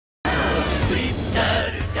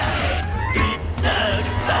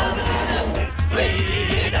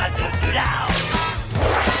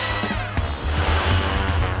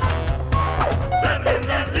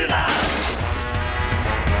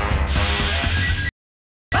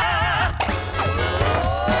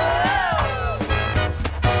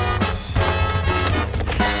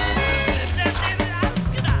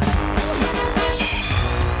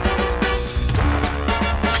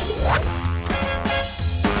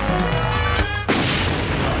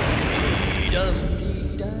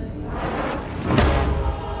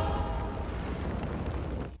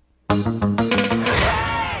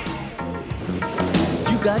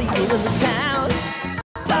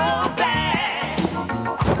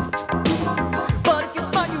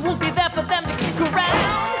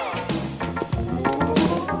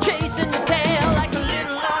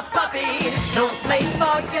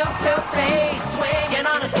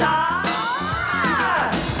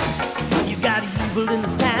evil in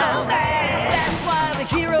this town. So that's why the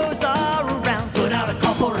heroes are around. Put out a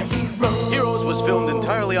call for a hero. Heroes was filmed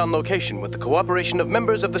entirely on location with the cooperation of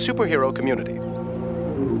members of the superhero community.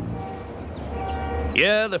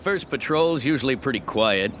 Yeah, the first patrol's usually pretty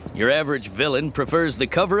quiet. Your average villain prefers the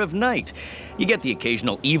cover of night. You get the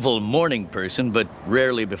occasional evil morning person, but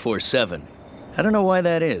rarely before 7. I don't know why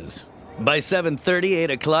that is. By 7:30,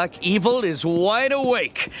 8 o'clock, evil is wide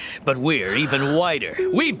awake. But we're even wider.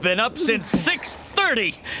 We've been up since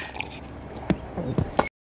 6:30.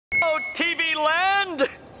 Oh, TV land!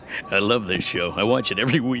 I love this show. I watch it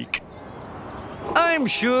every week. I'm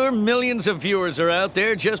sure millions of viewers are out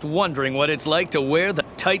there just wondering what it's like to wear the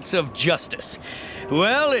tights of justice.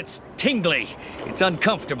 Well, it's tingly, it's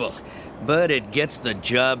uncomfortable, but it gets the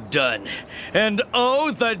job done. And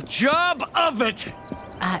oh, the job of it!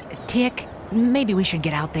 Tick, maybe we should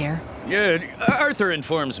get out there. Yeah, Arthur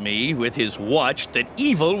informs me with his watch that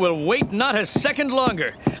evil will wait not a second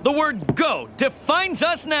longer. The word go defines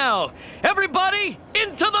us now. Everybody,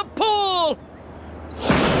 into the pool!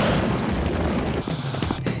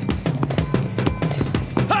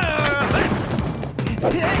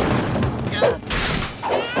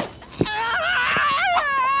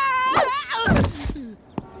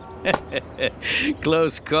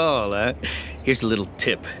 Close call, huh? Here's a little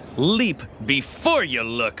tip. Leap before you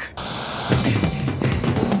look.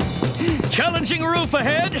 Challenging roof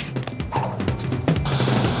ahead.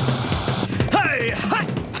 Hey, ha,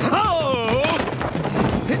 ho!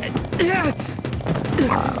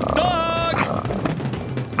 Dog!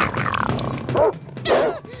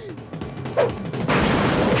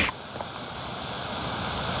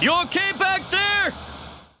 You okay back there?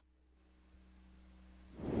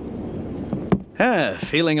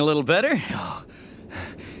 Feeling a little better?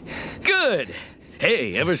 Good.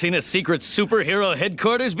 Hey, ever seen a secret superhero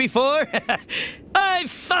headquarters before? I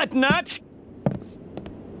thought not.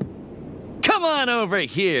 Come on over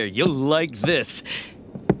here. You'll like this.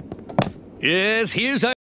 Yes, here's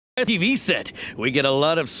our TV set. We get a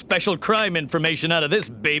lot of special crime information out of this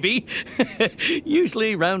baby.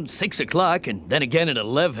 Usually around 6 o'clock and then again at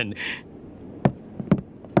 11.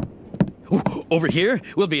 Ooh, over here,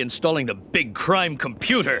 we'll be installing the big crime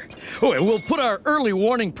computer. Oh, and we'll put our early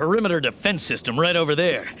warning perimeter defense system right over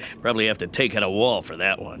there. Probably have to take out a wall for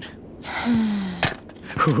that one.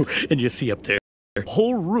 Ooh, and you see up there, the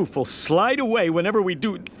whole roof will slide away whenever we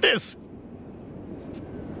do this.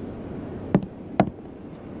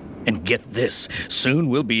 And get this, soon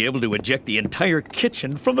we'll be able to eject the entire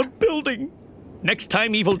kitchen from the building. Next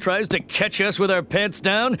time evil tries to catch us with our pants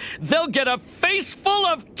down, they'll get a face full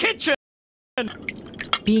of kitchen!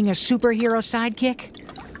 Being a superhero sidekick?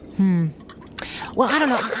 Well, I don't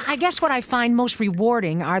know. I guess what I find most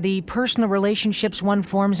rewarding are the personal relationships one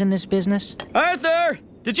forms in this business. Arthur!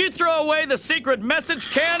 Did you throw away the secret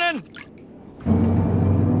message cannon?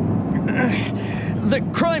 The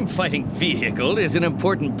crime-fighting vehicle is an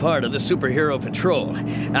important part of the superhero patrol.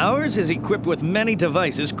 Ours is equipped with many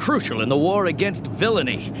devices crucial in the war against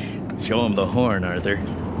villainy. Show him the horn, Arthur.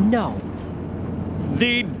 No.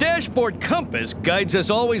 The dashboard compass guides us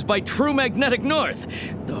always by true magnetic north.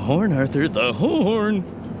 The horn, Arthur, the horn.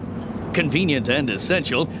 Convenient and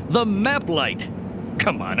essential, the map light.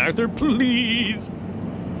 Come on, Arthur, please.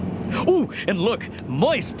 Ooh, and look,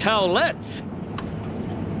 moist towelettes.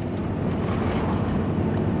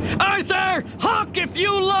 Arthur! Honk if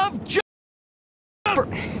you love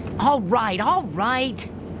All right.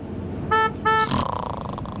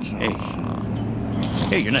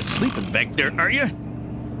 Hey, you're not sleeping back there, are you?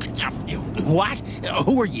 What?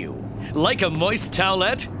 Who are you? Like a moist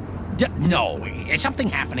towelette? No. Is something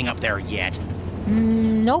happening up there yet?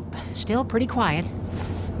 Nope. Still pretty quiet.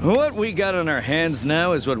 What we got on our hands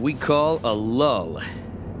now is what we call a lull.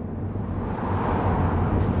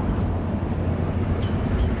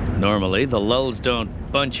 Normally, the lulls don't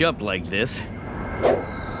bunch up like this.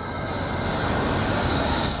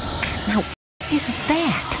 Now, what is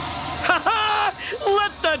that? Ha ha!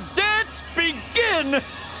 Let the dance begin!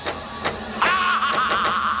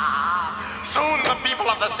 Soon the people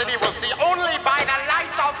of the city will see only by the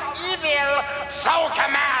light of evil. So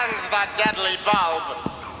commands the deadly bulb.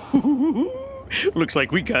 Looks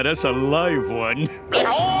like we got us a live one.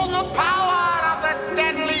 Behold the power of the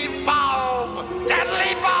deadly bulb.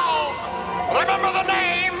 Deadly bulb. Remember the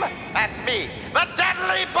name? That's me, the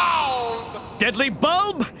deadly bulb. Deadly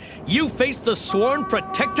Bulb? You face the sworn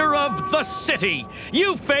protector of the city.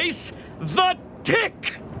 You face the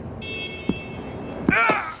Tick.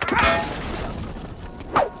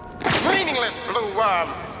 Meaningless blue worm,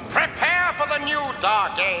 prepare for the new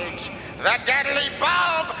dark age. The deadly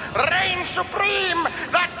bulb reigns supreme.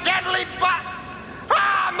 The deadly bulb.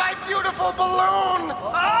 beautiful balloon!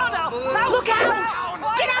 Oh, no! Look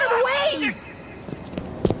out! Get out of the way!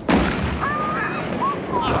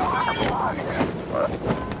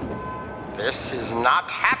 This is not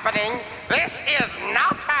happening! This is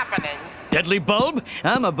not happening! Deadly Bulb,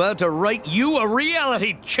 I'm about to write you a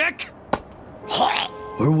reality check.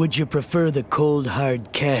 Or would you prefer the cold,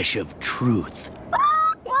 hard cash of truth?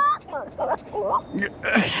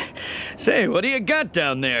 Say, what do you got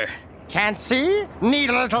down there? Can't see? Need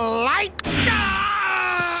a little light?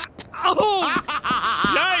 Oh,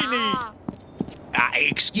 shiny!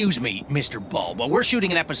 Excuse me, Mr. Bulb, but we're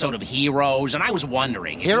shooting an episode of Heroes, and I was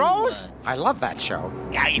wondering... if you, Heroes? I love that show.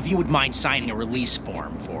 if you would mind signing a release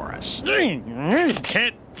form for us.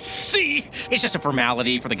 Can't see. It's just a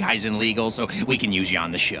formality for the guys in legal, so we can use you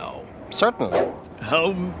on the show. Certainly.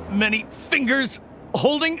 How many fingers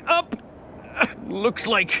holding up? Looks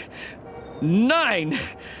like 9.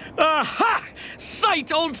 Aha!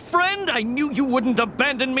 Sight, old friend! I knew you wouldn't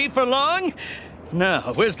abandon me for long.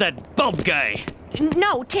 Now, where's that bulb guy?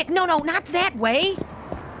 No, Tick, no, not that way.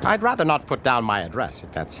 I'd rather not put down my address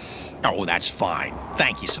if that's... Oh, that's fine.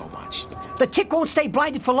 Thank you so much. The tick won't stay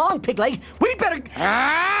blinded for long, Pigleg. We better...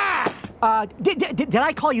 Ah! Did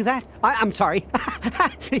I call you that? I'm sorry.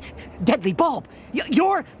 Deadly Bulb.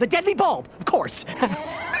 You're the Deadly Bulb, of course.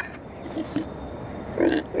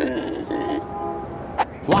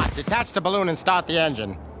 What? Detach the balloon and start the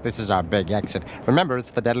engine. This is our big exit. Remember,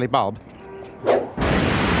 it's the Deadly Bulb.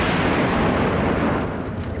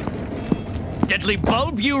 Deadly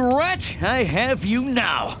Bulb, you rat! I have you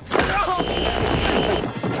now.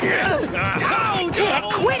 Tick,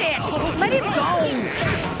 quit it! Let him go!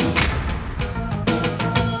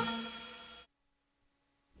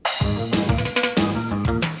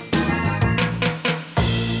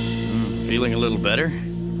 Feeling a little better?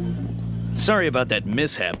 Sorry about that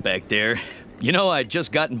mishap back there. You know, I'd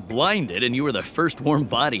just gotten blinded and you were the first warm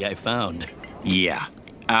body I found. Yeah.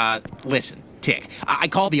 Listen, Tick, I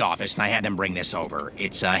called the office and I had them bring this over.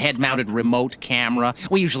 It's a head-mounted remote camera.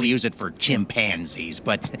 We usually use it for chimpanzees,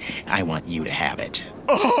 but I want you to have it.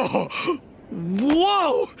 Oh!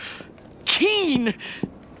 Whoa! Keen!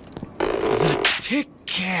 The Tick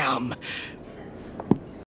Cam.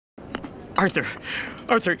 Arthur,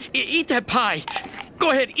 eat that pie.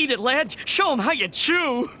 Go ahead, eat it, lad. Show him how you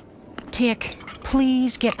chew. Tick,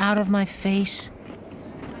 please get out of my face.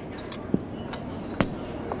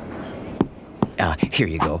 Here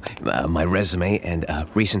you go. My resume and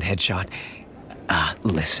recent headshot.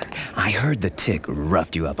 Listen, I heard the Tick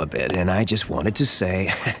roughed you up a bit, and I just wanted to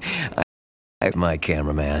say, I'm my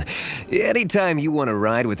cameraman. Anytime you want to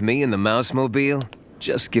ride with me in the Mouse-mobile,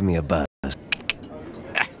 just give me a buzz.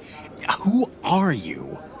 Who are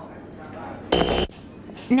you?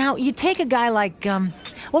 Now, you take a guy like,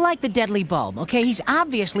 like the Deadly Bulb, okay? He's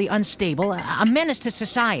obviously unstable, a menace to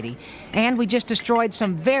society, and we just destroyed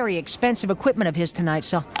some very expensive equipment of his tonight,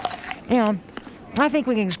 so, you know, I think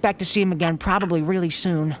we can expect to see him again probably really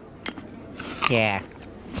soon. Yeah.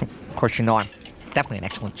 Of course, you know I'm definitely an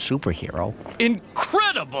excellent superhero.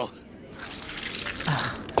 Incredible!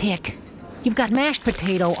 Tick, you've got mashed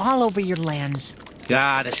potato all over your lens.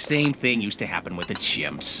 The same thing used to happen with the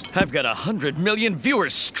chimps. I've got 100 million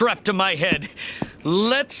viewers strapped to my head.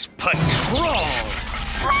 Let's patrol!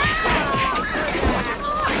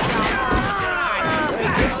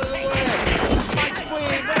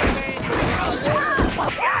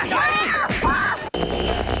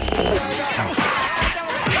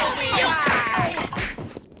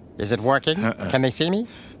 Is it working? Can they see me?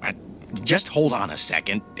 Just hold on a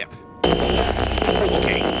second.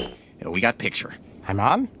 Okay, we got picture. I'm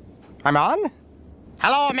on? I'm on?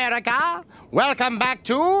 Hello, America! Welcome back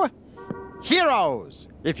to Heroes!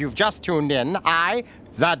 If you've just tuned in, I,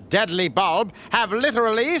 the Deadly Bulb, have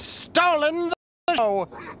literally stolen the show!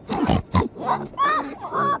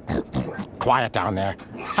 Quiet down there.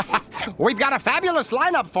 We've got a fabulous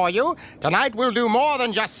lineup for you. Tonight we'll do more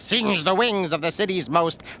than just singe the wings of the city's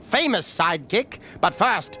most famous sidekick. But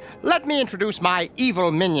first, let me introduce my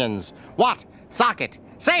evil minions. What? Socket,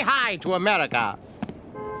 say hi to America.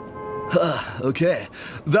 Okay.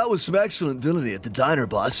 That was some excellent villainy at the diner,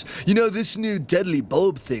 boss. You know, this new Deadly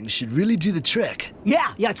Bulb thing should really do the trick.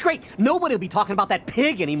 Yeah, it's great. Nobody will be talking about that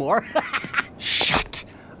pig anymore. Shut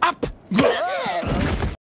up!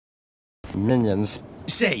 Minions.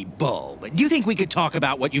 Say, Bulb, do you think we could talk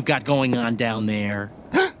about what you've got going on down there?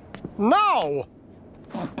 No!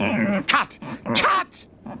 Cut! Cut!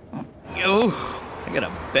 Oh, I got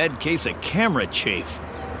a bad case of camera chafe.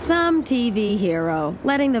 Some TV hero,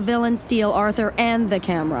 letting the villain steal Arthur and the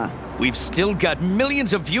camera. We've still got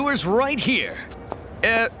millions of viewers right here.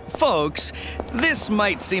 Folks, this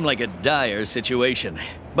might seem like a dire situation,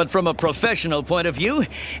 but from a professional point of view,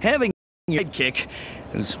 having a sidekick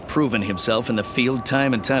who's proven himself in the field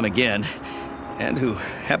time and time again, and who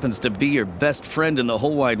happens to be your best friend in the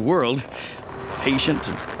whole wide world, patient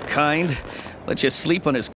and kind, lets you sleep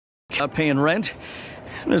on his without paying rent,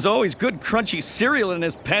 and there's always good crunchy cereal in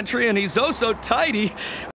his pantry, and he's oh so tidy.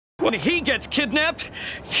 When he gets kidnapped,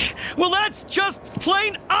 well, that's just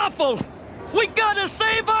plain awful! We gotta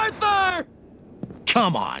save Arthur!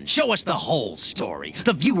 Come on, show us the whole story.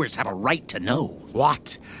 The viewers have a right to know.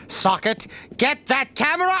 What? Socket, get that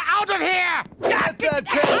camera out of here! Get that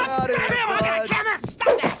camera out of here, I got a camera!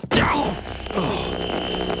 Stop that!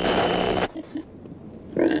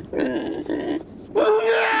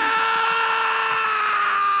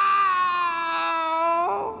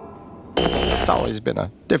 It's always been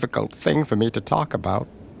a difficult thing for me to talk about.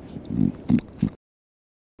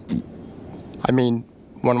 I mean,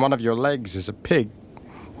 when one of your legs is a pig,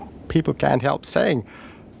 people can't help saying,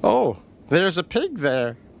 "Oh, there's a pig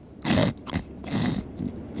there."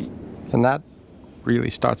 And that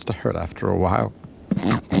really starts to hurt after a while.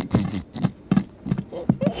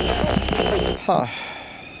 Huh.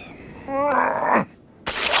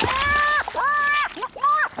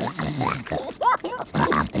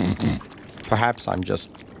 Perhaps I'm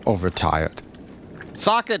just overtired.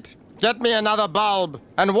 Socket, get me another bulb.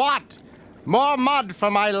 And what? More mud for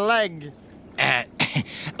my leg.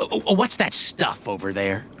 What's that stuff over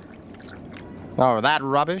there? Oh, that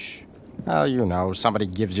rubbish? Oh, you know, somebody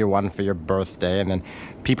gives you one for your birthday, and then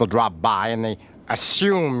people drop by and they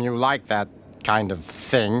assume you like that kind of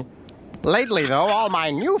thing. Lately, though, all my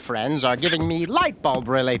new friends are giving me light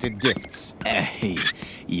bulb-related gifts.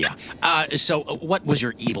 Yeah. So what was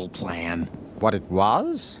your evil plan? What it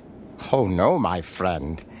was? Oh, no, my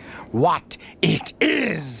friend. What it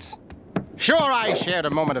is! Sure, I shared a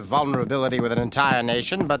moment of vulnerability with an entire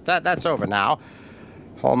nation, but that's over now.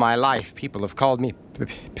 All my life, people have called me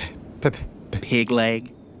Pig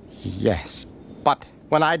Leg? Yes, but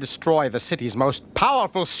when I destroy the city's most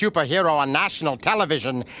powerful superhero on national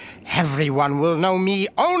television, everyone will know me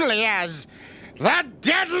only as the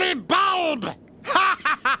Deadly Bulb!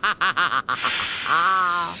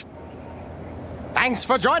 Thanks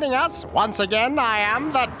for joining us. Once again, I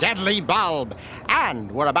am the Deadly Bulb,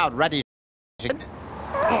 and we're about ready to...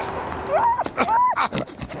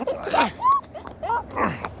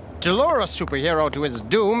 To lure a superhero to his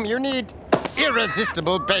doom, you need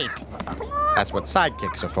irresistible bait. That's what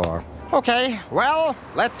sidekicks are for. Okay, well,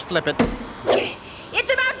 let's flip it.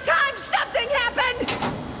 It's about time something happened!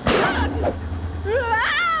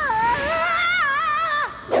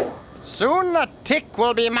 Soon the tick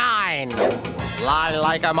will be mine. Fly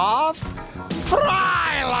like a moth,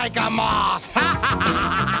 fry like a moth.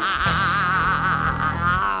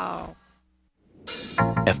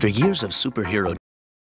 After years of superhero